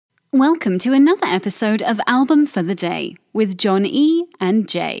Welcome to another episode of Album for the Day with John E. and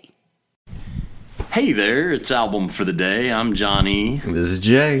Jay. Hey there, it's Album for the Day. I'm John E. This is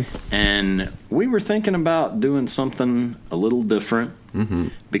Jay. And we were thinking about doing something a little different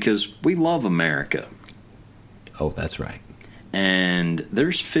because we love America. Oh, that's right. And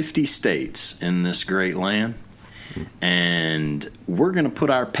there's 50 states in this great land. And we're going to put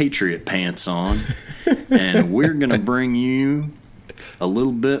our patriot pants on and we're going to bring you a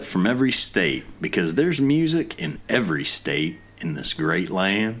little bit from every state because there's music in every state in this great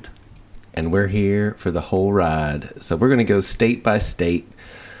land. And we're here for the whole ride. So we're going to go state by state,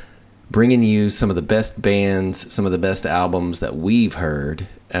 bringing you some of the best bands, some of the best albums that we've heard.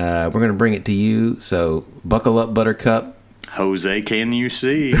 We're going to bring it to you. So buckle up, Buttercup. Jose, can you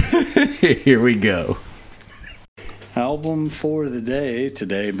see? Here we go. Album for the Day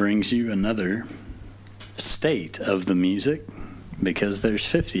today brings you another state of the music. Because there's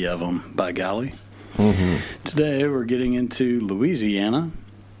 50 of them, by golly. Today we're getting into Louisiana,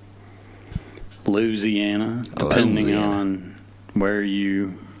 depending on where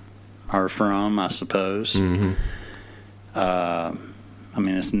you are from, I suppose. I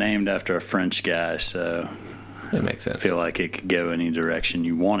mean, it's named after a French guy, so that makes sense. I feel like it could go any direction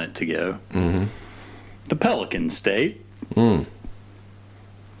you want it to go. The Pelican State.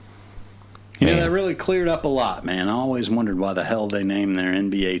 You know, that really cleared up a lot, man. I always wondered why the hell they named their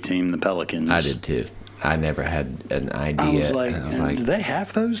NBA team the Pelicans. I did too. I never had an idea. I was like, do they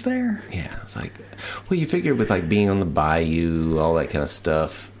have those there? Yeah, I was like, well, you figure with like being on the bayou, all that kind of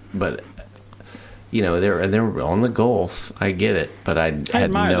stuff, but you know, they're on the Gulf. I get it, but I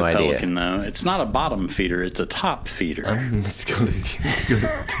had no idea. Pelican, though. It's not a bottom feeder; it's a top feeder. It's gonna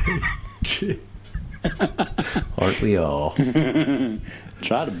aren't we all?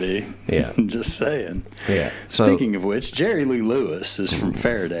 Try to be. Yeah. Just saying. Yeah. Speaking of which, Jerry Lee Lewis is from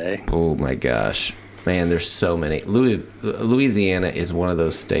Faraday. Oh, my gosh. Man, there's so many. Louisiana is one of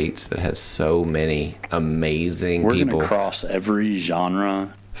those states that has so many amazing people. We're going to cross every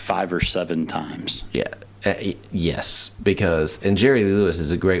genre 5 or 7 times. Yeah. Yes. And Jerry Lee Lewis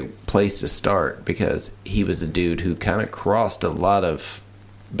is a great place to start because he was a dude who kind of crossed a lot of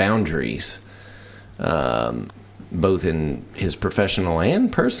boundaries. Both in his professional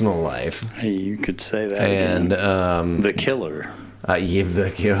and personal life. Hey, you could say that. And the Killer.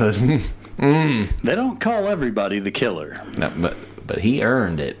 The Killer. They don't call everybody the Killer. No, but he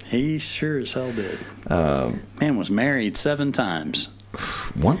earned it. He sure as hell did. Man was married 7 times.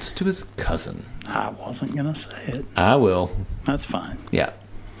 Once to his cousin. I wasn't gonna say it. I will. That's fine. Yeah.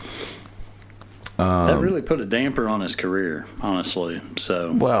 That really put a damper on his career, honestly.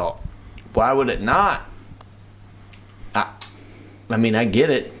 So. Well, why would it not? I mean, I get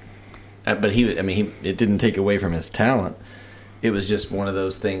it, but it didn't take away from his talent. It was just one of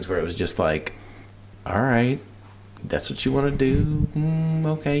those things where it was just like, all right, that's what you want to do.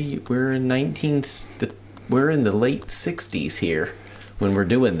 Okay, we're in the late 60s here when we're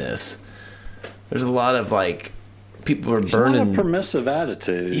doing this. There's a lot of like people are burning a lot of permissive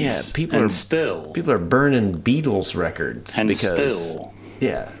attitudes. Yeah, people are burning Beatles records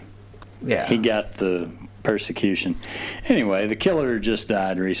yeah. He got the persecution. Anyway, the Killer just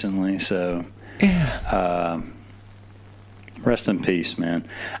died recently, so rest in peace, man.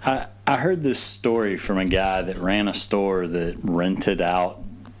 I heard this story from a guy that ran a store that rented out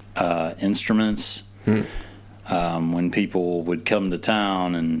instruments when people would come to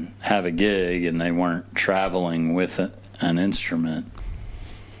town and have a gig and they weren't traveling with an instrument.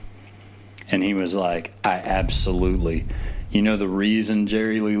 And he was like, you know the reason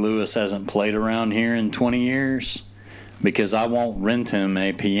Jerry Lee Lewis hasn't played around here in 20 years? Because I won't rent him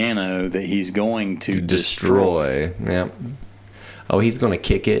a piano that he's going to destroy. Yep. Oh, he's going to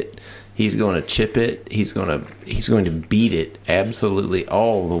kick it. He's going to chip it. He's going to beat it absolutely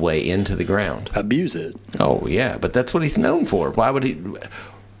all the way into the ground. Abuse it. Oh, yeah, but that's what he's known for. Why would he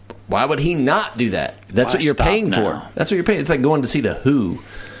not do that? That's what you're paying for. That's what you're paying. It's like going to see the Who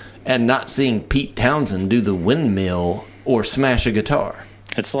and not seeing Pete Townsend do the windmill or smash a guitar.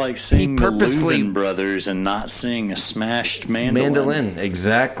 It's like seeing the Louvin Brothers and not seeing a smashed mandolin.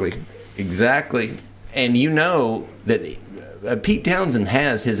 Exactly. And you know that Pete Townsend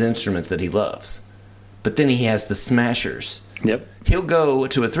has his instruments that he loves, but then he has the smashers. Yep. He'll go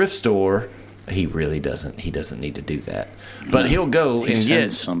to a thrift store. He really doesn't. He doesn't need to do that. But he'll go and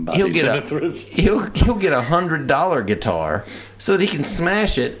get somebody. He'll get $100 guitar so that he can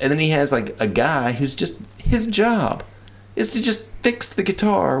smash it, and then he has like a guy who's just his job is to just fix the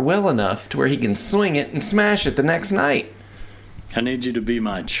guitar well enough to where he can swing it and smash it the next night. I need you to be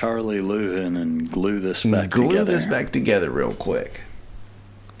my Charlie Lewin and glue this back together. Glue this back together real quick.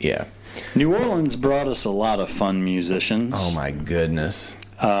 Yeah. New Orleans brought us a lot of fun musicians. Oh, my goodness.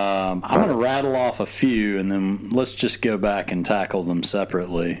 I'm going to rattle off a few, and then let's just go back and tackle them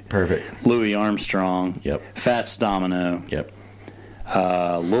separately. Perfect. Louis Armstrong. Yep. Fats Domino. Yep.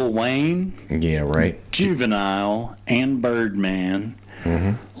 Lil Wayne. Yeah, right. Juvenile and Birdman.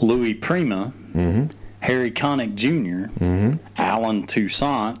 Mm-hmm. Louis Prima. Mm-hmm. Harry Connick Jr. Mm-hmm. Alan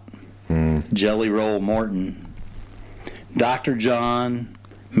Toussaint. Mm-hmm. Jelly Roll Morton. Dr. John.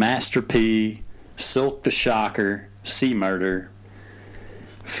 Master P. Silk the Shocker. Sea Murder.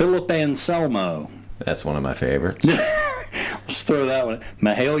 Philip Anselmo. That's one of my favorites. Let's throw that one.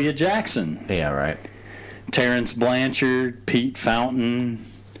 Mahalia Jackson. Yeah, right. Terrence Blanchard, Pete Fountain.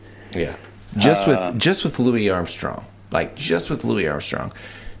 Yeah. Just with Louis Armstrong. Like, just with Louis Armstrong.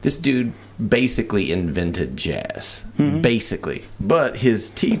 This dude basically invented jazz. Mm-hmm. Basically. But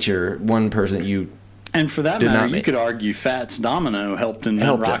his teacher, one person you... And for that matter, you could argue Fats Domino helped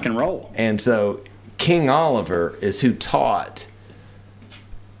invent rock and roll. And so King Oliver is who taught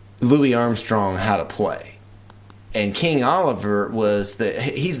Louis Armstrong how to play. And King Oliver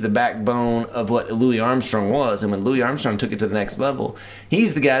he's the backbone of what Louis Armstrong was. And when Louis Armstrong took it to the next level,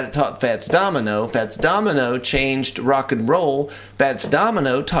 he's the guy that taught Fats Domino. Fats Domino changed rock and roll. Fats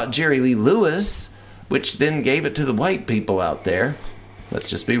Domino taught Jerry Lee Lewis, which then gave it to the white people out there. Let's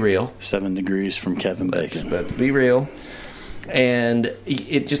just be real. 7 degrees from Kevin Bacon. Let's be real. And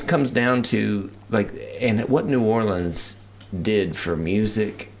it just comes down to, and what New Orleans did for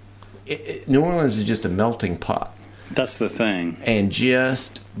music. New Orleans is just a melting pot. That's the thing. And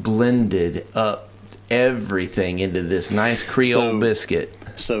just blended up everything into this nice Creole biscuit.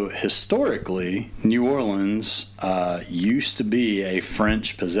 So historically, New Orleans used to be a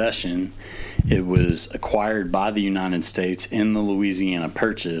French possession. It was acquired by the United States in the Louisiana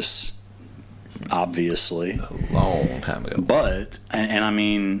Purchase, obviously. A long time ago. But, and I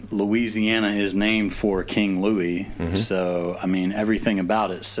mean, Louisiana is named for King Louis. Mm-hmm. So, I mean, everything about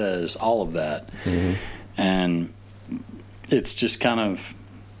it says all of that. Mm-hmm. And it's just kind of,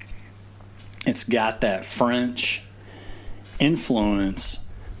 it's got that French influence,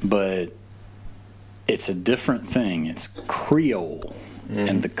 but it's a different thing. It's Creole. Mm-hmm.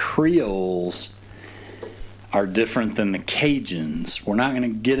 And the Creoles are different than the Cajuns. We're not going to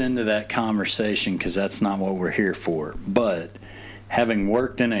get into that conversation because that's not what we're here for. But having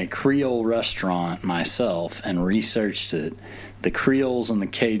worked in a Creole restaurant myself and researched it, the Creoles and the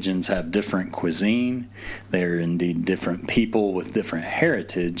Cajuns have different cuisine. They're indeed different people with different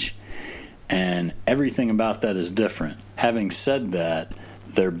heritage, and everything about that is different. Having said that,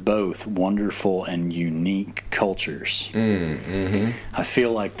 they're both wonderful and unique cultures. Mm-hmm. I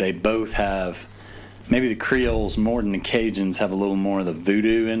feel like they both have, maybe the Creoles more than the Cajuns have a little more of the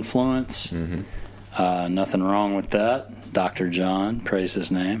voodoo influence. Mm-hmm. Nothing wrong with that. Dr. John, praise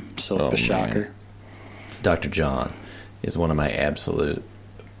his name, Silk the Shocker. Man. Dr. John is one of my absolute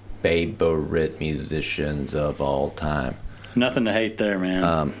favorite musicians of all time. Nothing to hate there,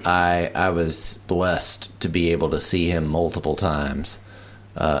 man. I was blessed to be able to see him multiple times,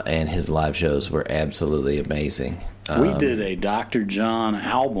 and his live shows were absolutely amazing. We did a Dr. John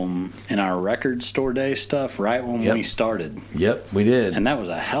album in our record store day stuff right when we started. Yep, we did. And that was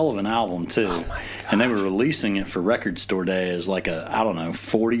a hell of an album, too. Oh, my gosh. And they were releasing it for record store day as like a,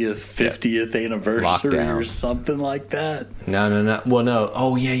 40th, 50th anniversary or something like that. No. Well, no.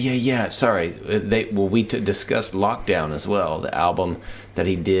 Oh, yeah. Sorry. We discussed Lockdown as well, the album that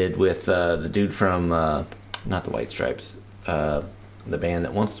he did with the dude from, not the White Stripes, the band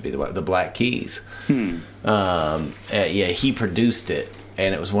that wants to be the Black Keys. He produced it,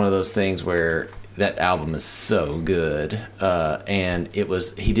 and it was one of those things where that album is so good. And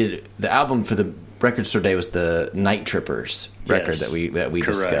the album for the record store day was the Night Trippers record that we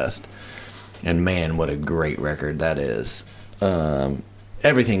discussed. And man, what a great record that is.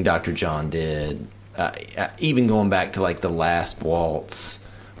 Everything Dr. John did, even going back to like the Last Waltz,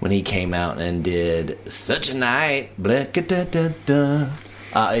 when he came out and did Such a Night, it's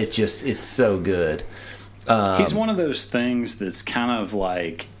so good. He's one of those things that's kind of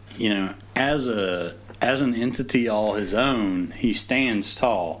like, as an entity all his own, he stands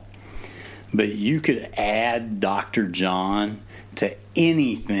tall. But you could add Dr. John to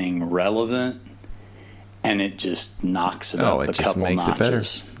anything relevant, and it just knocks it up a couple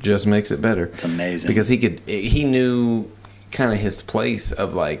notches. Just makes it better. It's amazing. Because he knew kind of his place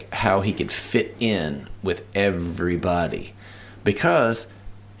of like how he could fit in with everybody, because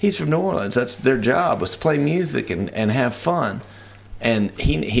he's from New Orleans. That's their job, was to play music and have fun. And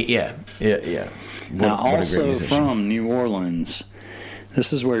yeah. Now, also from New Orleans,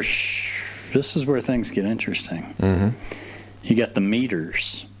 this is where things get interesting. Mm-hmm. You got the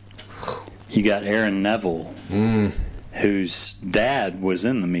Meters. You got Aaron Neville, whose dad was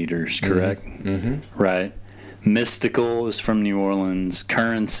in the Meters, correct? Mm-hmm. Right. Mystical is from New Orleans.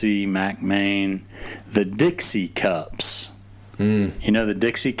 Currency, McMain. The Dixie Cups. You know the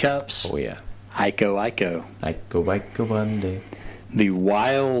Dixie Cups? Oh, yeah. Iko Iko. Iko Bande. The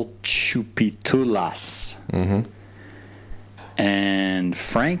Wild Chupitulas. Mm-hmm. And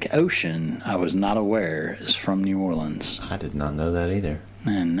Frank Ocean, I was not aware, is from New Orleans. I did not know that either.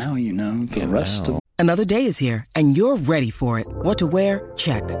 And now you know the rest of... Another day is here, and you're ready for it. What to wear?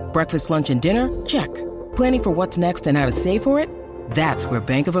 Check. Breakfast, lunch, and dinner? Check. Planning for what's next and how to save for it? That's where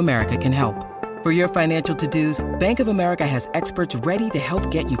Bank of America can help. For your financial to-dos, Bank of America has experts ready to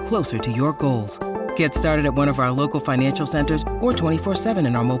help get you closer to your goals. Get started at one of our local financial centers or 24/7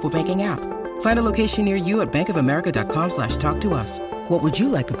 in our mobile banking app. Find a location near you at bankofamerica.com/talktous. What would you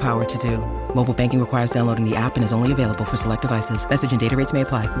like the power to do? Mobile banking requires downloading the app and is only available for select devices. Message and data rates may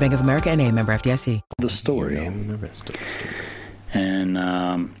apply. Bank of America N.A., member FDIC. The story. The rest of the story. And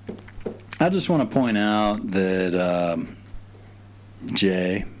I just want to point out that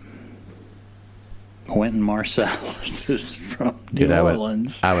Jay Quentin Marsalis is from New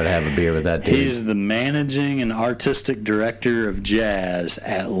Orleans. I would have a beer with that dude. He's the managing and artistic director of jazz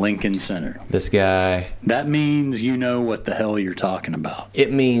at Lincoln Center. This guy. That means you know what the hell you're talking about.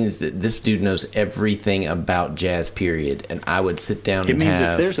 It means that this dude knows everything about jazz, period. And I would sit down and have It means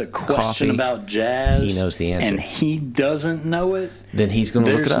if there's a question coffee, about jazz, he knows the answer. And he doesn't know it, then he's going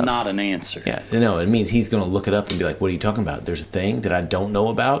to look it up. There's not an answer. Yeah, no, it means he's going to look it up and be like, what are you talking about? There's a thing that I don't know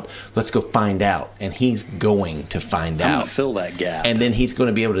about? Let's go find out. And he's going to find I'm out. going to fill that gap. And then he's going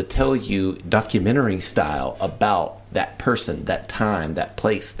to be able to tell you documentary style about that person, that time, that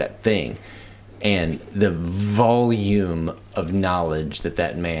place, that thing. And the volume of knowledge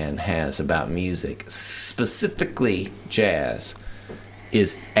that man has about music, specifically jazz,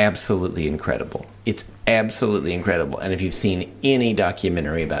 is absolutely incredible. It's absolutely incredible. And if you've seen any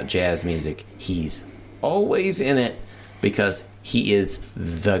documentary about jazz music, he's always in it because he is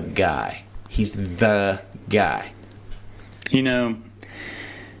the guy. He's the guy. You know,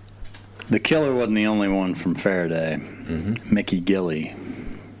 the killer wasn't the only one from Faraday. Mm-hmm. Mickey Gilley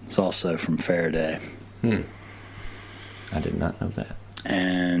is also from Faraday. I did not know that.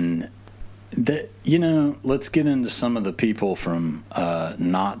 And let's get into some of the people from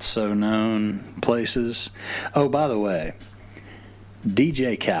not so known places. Oh, by the way,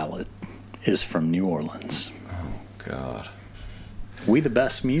 DJ Khaled is from New Orleans. Oh, God. We the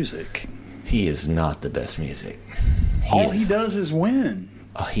best music. He is not the best music. He does is win.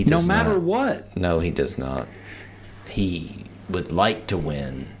 Oh, he does no matter not. what. No, he does not. He would like to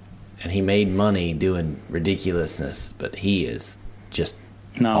win, and he made money doing ridiculousness, but he is just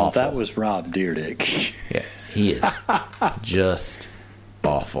awful. That was Rob Dyrdek. Yeah, he is just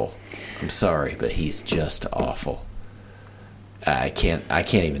awful. I'm sorry, but he's just awful. I can't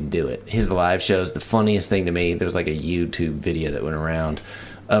even do it. His live shows, the funniest thing to me, there's like a YouTube video that went around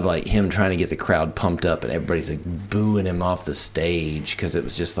of like him trying to get the crowd pumped up, and everybody's like booing him off the stage because it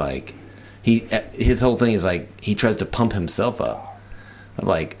was just like his whole thing is like he tries to pump himself up. I'm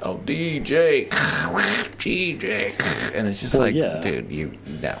like, oh, DJ, and it's just dude,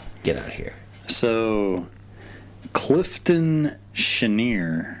 get out of here. So, Clifton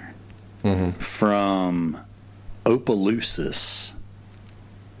Chenier from Opelousas.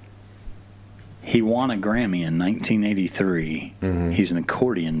 He won a Grammy in 1983. He's an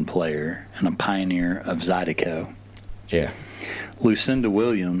accordion player and a pioneer of Zydeco. Yeah. Lucinda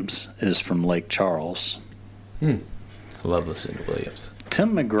Williams is from Lake Charles. I love Lucinda Williams.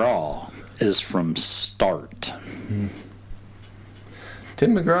 Tim McGraw is from Start.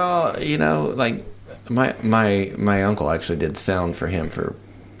 Tim McGraw, like my uncle actually did sound for him for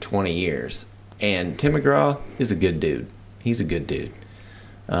 20 years. And Tim McGraw is a good dude. He's a good dude.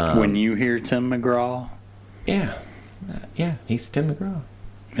 When you hear Tim McGraw? Yeah, he's Tim McGraw.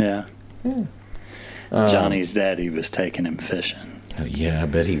 Yeah. Johnny's daddy was taking him fishing. Oh, yeah, I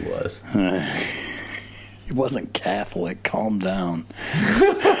bet he was. He wasn't Catholic. Calm down.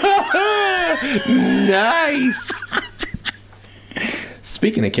 Nice.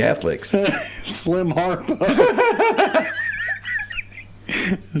 Speaking of Catholics. Slim Harpo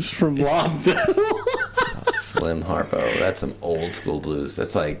is from Lobdell. Slim Harpo. That's some old school blues.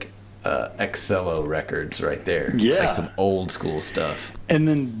 That's like Excello records right there. Yeah. Like some old school stuff. And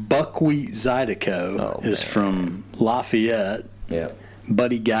then Buckwheat Zydeco is from Lafayette. Yeah.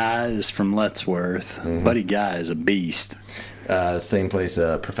 Buddy Guy is from Lettsworth. Buddy Guy is a beast. Same place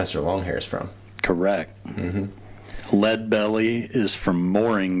Professor Longhair is from. Correct. Lead Belly is from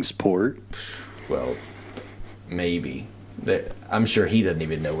Mooringsport. Well, maybe. I'm sure he doesn't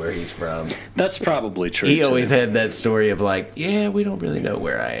even know where he's from. That's probably true. He always had that story of like, yeah, we don't really know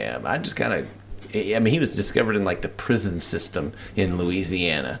where I am. I just kind of, I mean, he was discovered in like the prison system in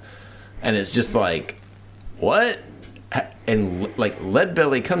Louisiana. And it's just like, what? And like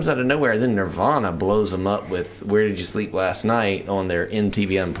Leadbelly comes out of nowhere, and then Nirvana blows him up with "Where Did You Sleep Last Night" on their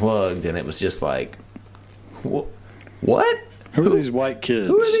MTV Unplugged, and it was just like, what? Who are these white kids?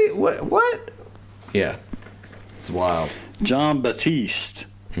 Who are these? What? Yeah, it's wild. John Batiste,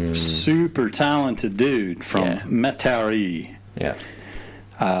 super talented dude from Metairie. Yeah,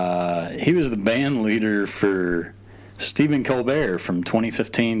 he was the band leader for Stephen Colbert from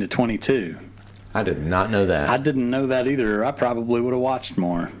 2015 to 22. I did not know that. I didn't know that either. I probably would have watched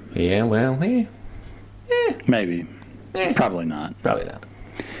more. Yeah, well, maybe. Maybe. Probably not. Probably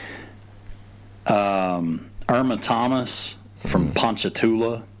not. Irma Thomas from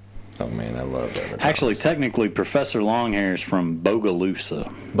Ponchatoula. Oh, man, I love that. Actually, technically, Professor Longhair's from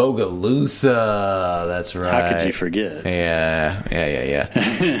Bogalusa. Bogalusa, that's right. How could you forget? Yeah.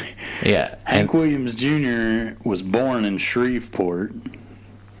 Yeah. Hank Williams Jr. was born in Shreveport,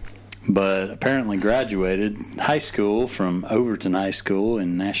 but apparently graduated high school from Overton High School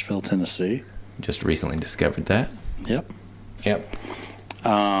in Nashville, Tennessee. Just recently discovered that. Yep.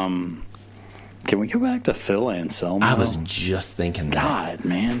 Can we go back to Phil Anselmo? I was just thinking that. God,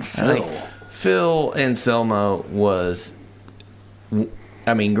 man, Phil. Phil Anselmo was,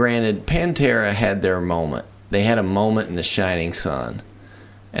 I mean, granted, Pantera had their moment. They had a moment in The Shining Sun,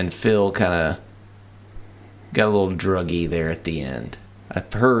 and Phil kind of got a little druggy there at the end.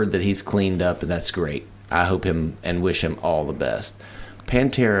 I've heard that he's cleaned up, and that's great. I hope him and wish him all the best.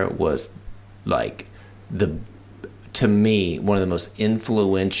 Pantera was like to me, one of the most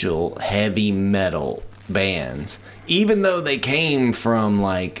influential heavy metal bands, even though they came from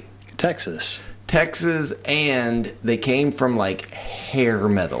like Texas, and they came from like hair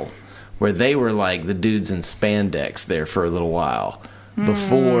metal, where they were like the dudes in spandex there for a little while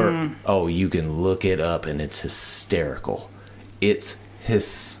before. Oh, you can look it up, and it's hysterical. It's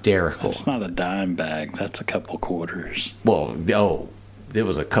hysterical. It's not a dime bag. That's a couple quarters. Well, there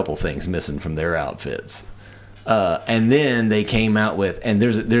was a couple things missing from their outfits. And then they came out with, and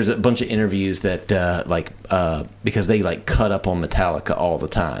there's a bunch of interviews that because they like cut up on Metallica all the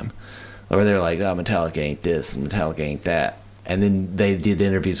time, where they're like, oh, Metallica ain't this and Metallica ain't that. And then they did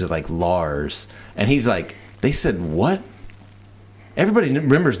interviews with like Lars, and he's like, they said what? Everybody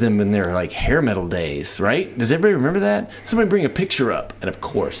remembers them in their like hair metal days, right? Does everybody remember that? Somebody bring a picture up, and of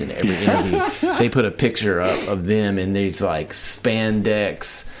course, in every interview, they put a picture up of them in these like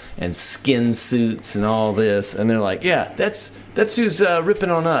spandex and skin suits and all this, and they're like, yeah, that's who's ripping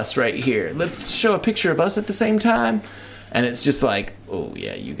on us right here. Let's show a picture of us at the same time. And it's just like, oh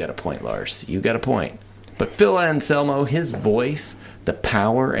yeah, you got a point, Lars. You got a point. But Phil Anselmo, his voice, the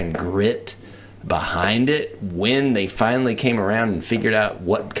power and grit behind it, when they finally came around and figured out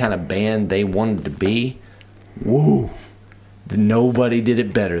what kind of band they wanted to be, woo, nobody did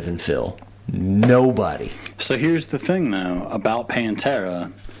it better than Phil. Nobody. So here's the thing, though, about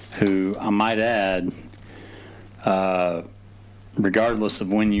Pantera, who I might add, regardless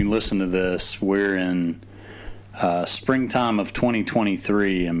of when you listen to this, we're in springtime of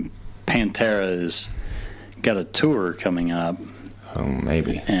 2023, and Pantera has got a tour coming up. Oh,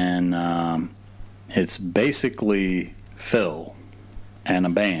 maybe. And it's basically Phil and a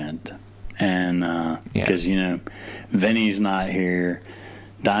band. And because, Vinny's not here,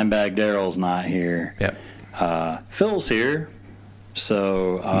 Dimebag Darrell's not here. Yep. Phil's here.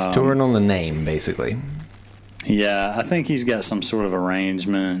 So he's touring on the name, basically. Yeah, I think he's got some sort of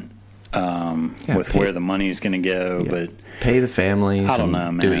arrangement with where the money's going to go. Yeah. But pay the families. I don't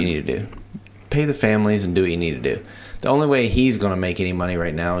know, man. Do what you need to do. Pay the families and do what you need to do. The only way he's going to make any money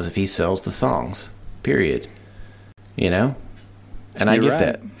right now is if he sells the songs. Period. And I get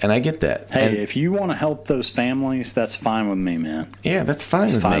that. And I get that. Hey, if you want to help those families, that's fine with me, man. Yeah, that's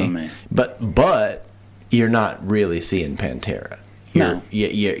fine with me. But you're not really seeing Pantera. No.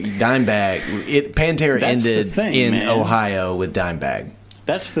 Dimebag. Pantera that's ended in man. Ohio with Dimebag.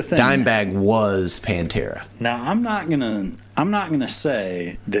 That's the thing. Dimebag was Pantera. Now, I'm not gonna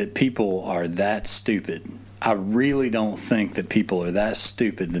say that people are that stupid. I really don't think that people are that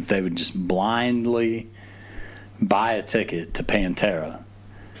stupid that they would just blindly buy a ticket to Pantera.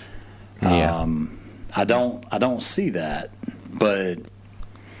 Yeah. I don't see that, but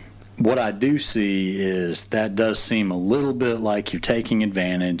what I do see is that does seem a little bit like you're taking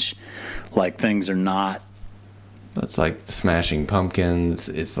advantage, like things are not. It's like the Smashing Pumpkins.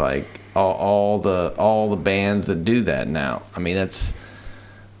 It's like all the bands that do that now. I mean,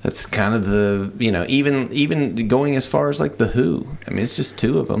 That's kind of the, even going as far as like the Who. I mean, it's just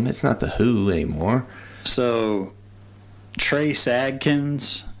two of them. It's not the Who anymore. So Trace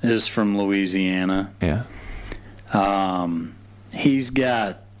Adkins is from Louisiana. Yeah.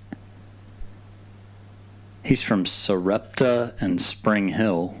 He's from Sarepta and Spring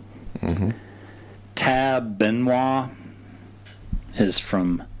Hill. Mm-hmm. Tab Benoit is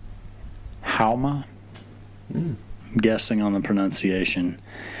from Houma. I'm guessing on the pronunciation.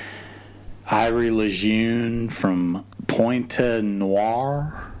 Irie Lejeune from Pointe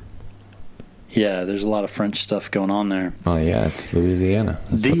Noire. Yeah, there's a lot of French stuff going on there. Oh, yeah, it's Louisiana.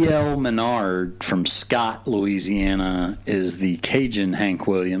 D.L. Menard from Scott, Louisiana is the Cajun Hank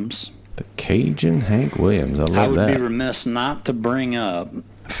Williams. The Cajun Hank Williams. I love that. I would be remiss not to bring up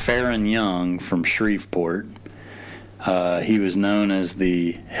Farron Young from Shreveport. He was known as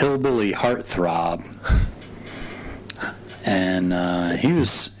the Hillbilly Heartthrob. And he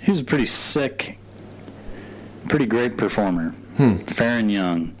was a pretty sick, pretty great performer. Farron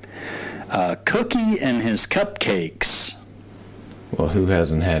Young. Cookie and his Cupcakes. Well, who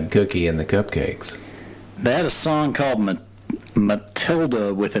hasn't had Cookie and the Cupcakes? They had a song called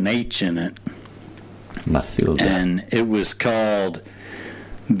Matilda with an H in it. Matilda. And it was called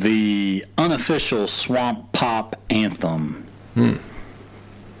the Unofficial Swamp Pop Anthem.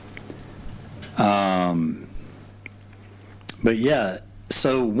 But yeah,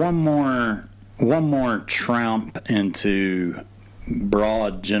 so one more trump into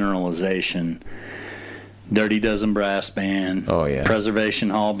broad generalization. Dirty Dozen Brass Band. Oh, yeah. Preservation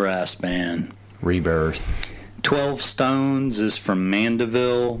Hall Brass Band. Rebirth. 12 Stones is from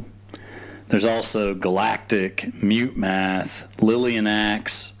Mandeville. There's also Galactic, Mute Math, Lillian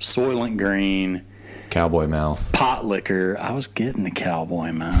Axe, Soylent Green, Cowboy Mouth. Pot Liquor. I was getting the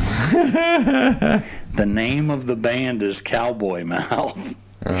Cowboy Mouth. The name of the band is Cowboy Mouth.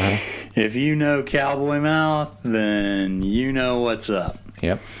 Uh-huh. If you know Cowboy Mouth, then you know what's up.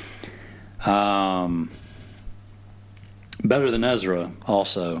 Yep. Better Than Ezra,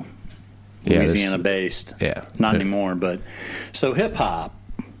 also. Yeah, Louisiana based. Yeah. Not anymore, but so hip hop.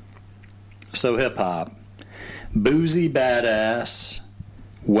 Boozy Badass,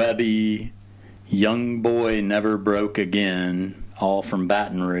 Webby, Young Boy Never Broke Again, all from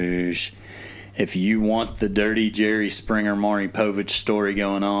Baton Rouge. If you want the dirty Jerry Springer, Maury Povich story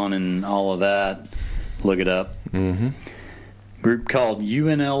going on and all of that, look it up. Mm-hmm. Group called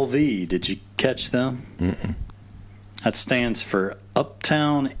UNLV. Did you catch them? Mm-mm. That stands for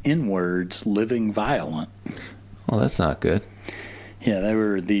Uptown N-Words Living Violent. Well, that's not good. Yeah, they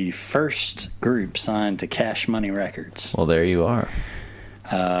were the first group signed to Cash Money Records. Well, there you are.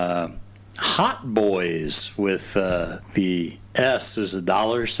 Hot Boys with the S as a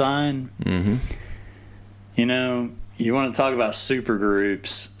dollar sign. Mm-hmm. You know, you want to talk about super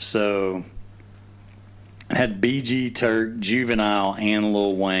groups. So it had BG Turk, Juvenile, and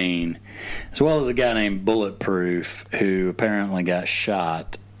Lil Wayne, as well as a guy named Bulletproof who apparently got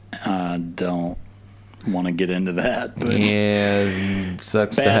shot. I don't want to get into that. But yeah,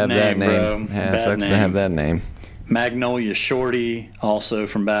 sucks to have that name. Yeah, sucks to have that name. Magnolia Shorty, also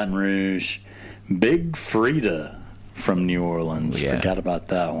from Baton Rouge. Big Frida from New Orleans. Yeah. Forgot about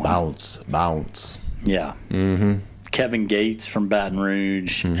that one. Bounce. Yeah. Mm-hmm. Kevin Gates from Baton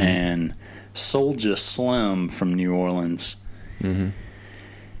Rouge and Soulja Slim from New Orleans. Mm-hmm.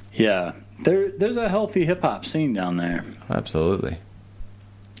 Yeah. There's a healthy hip-hop scene down there. Absolutely.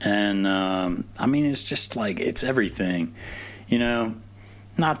 And, I mean, it's just like, it's everything. You know,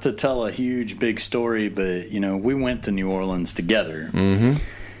 not to tell a huge, big story, but, you know, we went to New Orleans together.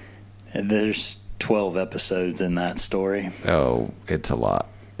 Mm-hmm. There's 12 episodes in that story. Oh, it's a lot.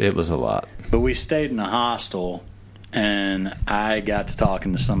 It was a lot. But we stayed in a hostel, and I got to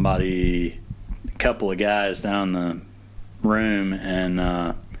talking to somebody, a couple of guys down the room, and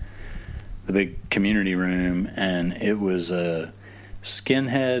the big community room, and it was a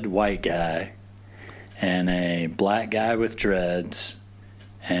skinhead white guy and a black guy with dreads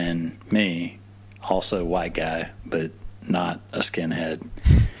and me, also white guy, but not a skinhead.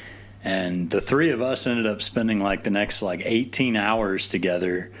 And the three of us ended up spending like the next 18 hours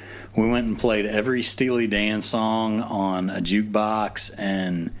together. We went and played every Steely Dan song on a jukebox,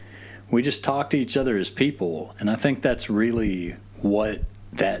 and we just talked to each other as people. And I think that's really what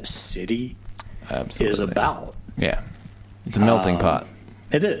that city is about. Yeah. It's a melting pot.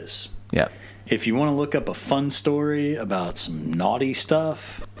 It is. Yeah. If you want to look up a fun story about some naughty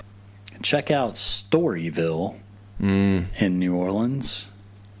stuff, check out Storyville in New Orleans.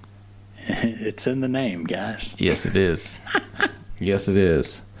 It's in the name, guys. Yes, it is. Yes, it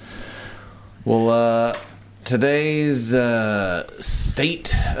is. Well, today's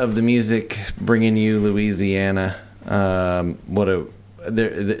state of the music, bringing you Louisiana.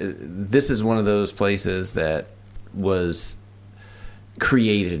 This is one of those places that was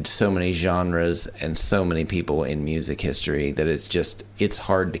created so many genres and so many people in music history that it's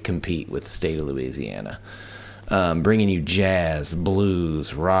hard to compete with the state of Louisiana. Bringing you jazz,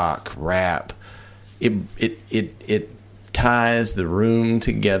 blues, rock, rap. It ties the room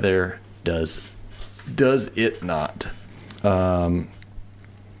together. Does it not?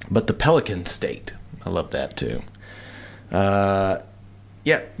 But the Pelican State, I love that too. Yeah,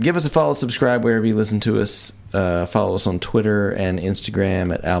 give us a follow, subscribe wherever you listen to us. Follow us on Twitter and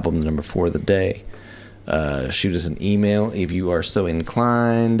Instagram at album4theday. Shoot us an email if you are so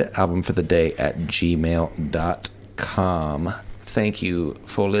inclined, albumfortheday@gmail.com. Thank you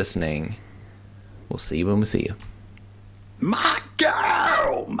for listening. We'll see you when we see you. My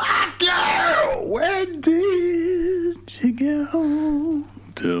girl, where did you go?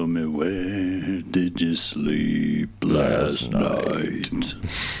 Tell me, where did you sleep last night? In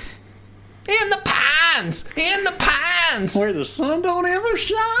the pines! Where the sun don't ever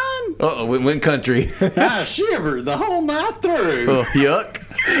shine? Uh-oh, we went country. I shivered the whole night through. Oh, yuck.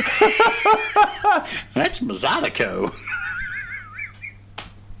 That's Mazatico.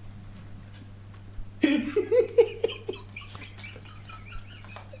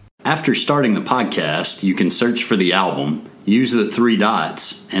 After starting the podcast, you can search for the album, use the 3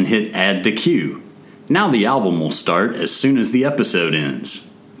 dots, and hit Add to Queue. Now the album will start as soon as the episode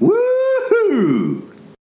ends. Woohoo!